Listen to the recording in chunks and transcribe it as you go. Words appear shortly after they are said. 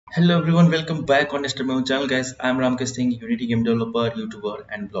Hello everyone, welcome back on my channel guys. I'm Ramkesh Singh, Unity game developer, YouTuber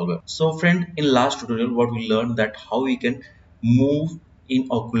and blogger. So friend, in last tutorial what we learned that how we can move in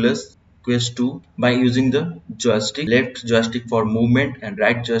Oculus Quest 2 by using the joystick, left joystick for movement and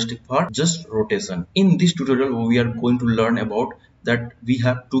right joystick for just rotation. In this tutorial we are going to learn about that we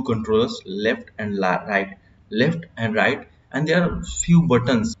have two controllers, left and right, and there are few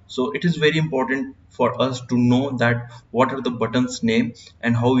buttons, so it is very important for us to know that what are the buttons name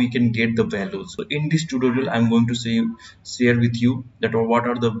and how we can get the values. So in this tutorial I'm going to share with you that what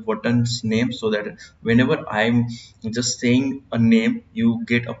are the buttons name, so that whenever I'm just saying a name you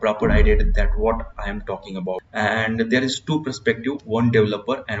get a proper idea that what I am talking about. And there is two perspective, one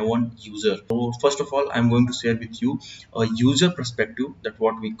developer and one user. So first of all I'm going to share with you a user perspective, that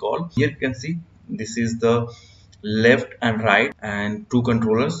what we call. Here you can see this is the left and right and two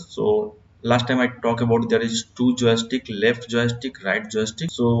controllers. So last time I talked about there is two joystick, left joystick, right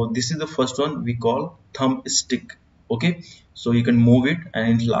joystick. So this is the first one we call thumb stick. Okay, so you can move it, and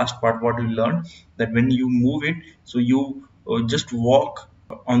in the last part what we learned that when you move it, so you just walk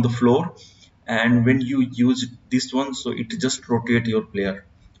on the floor, and when you use this one, so it just rotate your player.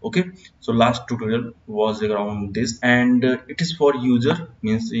 Okay, so last tutorial was around this, and it is for user,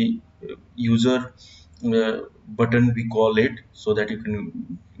 means the user button we call it, so that you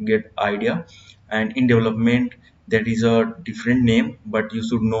can get idea. And in development that is a different name, but you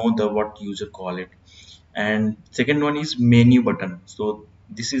should know the what user call it. And second one is menu button, so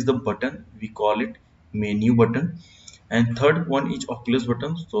this is the button we call it menu button. And third one is Oculus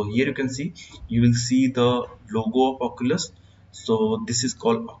button. So here you can see, you will see the logo of Oculus, so this is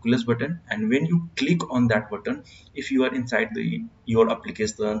called Oculus button. And when you click on that button, if you are inside your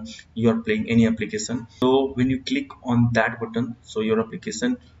application, you are playing any application, so when you click on that button, so your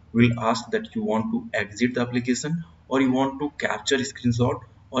application will ask that you want to exit the application, or you want to capture a screenshot,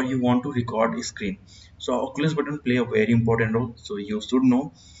 or you want to record a screen. So Oculus button play a very important role, so you should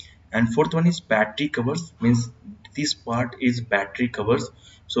know. And fourth one is battery covers, means this part is battery covers.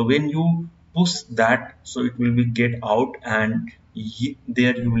 So when you push that, so it will be get out, and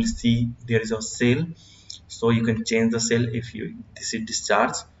there you will see there is a cell, so you can change the cell if you this is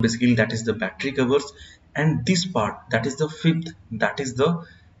discharge. Basically that is the battery covers. And this part, that is the fifth, that is the,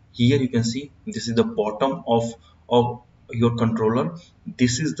 here you can see this is the bottom of your controller.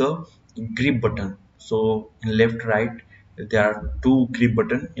 This is the grip button. So in left right there are two grip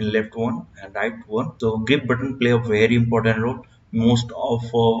button, in left one and right one. So grip button play a very important role. Most of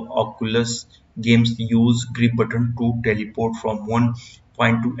Oculus games use grip button to teleport from one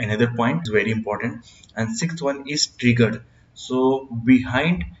point to another point. It's very important. And sixth one is triggered. So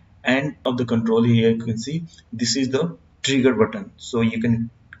behind and of the control, here you can see this is the trigger button. So you can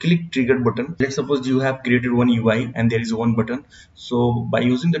click trigger button. Let's suppose you have created one UI and there is one button. So by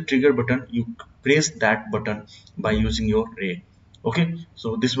using the trigger button, you press that button by using your ray. Okay,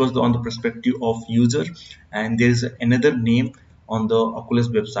 so this was on the perspective of user. And there is another name on the Oculus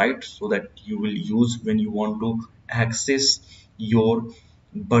website, so that you will use when you want to access your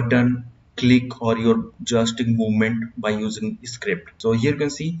button click or your joystick movement by using script. So here you can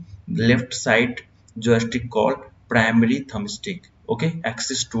see left side joystick called primary thumbstick. Okay,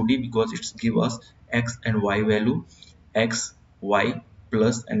 axis 2D because it's give us x and y value, x, y,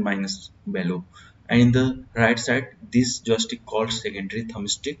 plus and minus value. And in the right side this joystick called secondary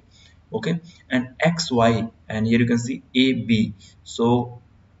thumbstick. Okay, and x, y, and here you can see a, b. So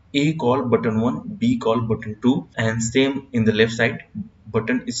a call button 1, B call button 2, and same in the left side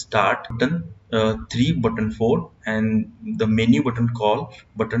button is start, button 3, button 4, and the menu button call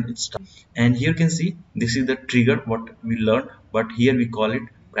button is start. And here you can see this is the trigger what we learned, but here we call it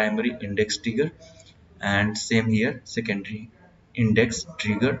primary index trigger, and same here secondary index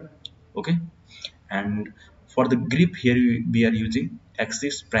trigger. Okay, and for the grip here we are using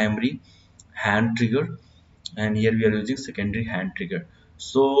axis primary hand trigger, and here we are using secondary hand trigger.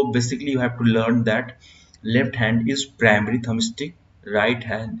 So basically you have to learn that left hand is primary thumbstick, right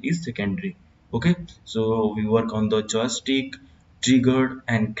hand is secondary. Okay, so we work on the joystick, trigger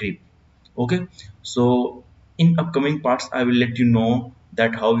and grip. Okay, so in upcoming parts I will let you know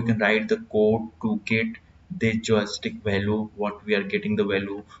that how we can write the code to get the joystick value, what we are getting the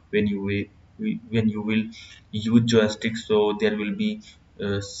value when you will use joystick. So there will be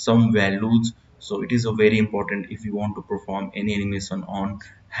some values, so it is a very important if you want to perform any animation on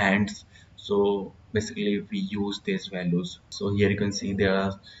hands. So basically we use these values. So here you can see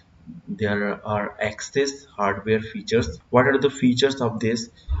there are access hardware features. What are the features of this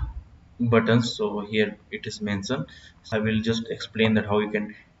buttons? So here it is mentioned. I will just explain that how you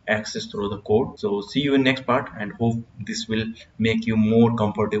can access through the code. So see you in next part, and hope this will make you more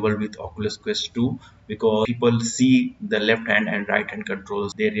comfortable with Oculus Quest 2, because people see the left hand and right hand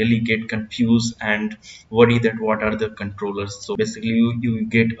controllers, they really get confused and worry that what are the controllers. So basically you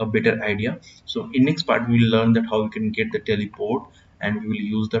get a better idea. So in next part we will learn that how you can get the teleport, and we will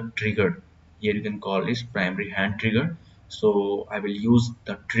use the trigger. Here you can call it primary hand trigger. So I will use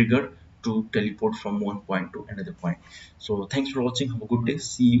the trigger to teleport from one point to another point. So thanks for watching, have a good day,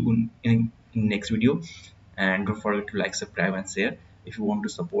 see you in next video, and don't forget to like, subscribe and share if you want to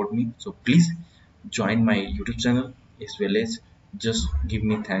support me. So please join my YouTube channel, as well as just give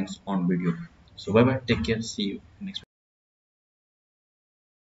me thanks on video. So bye bye, take care, see you next video.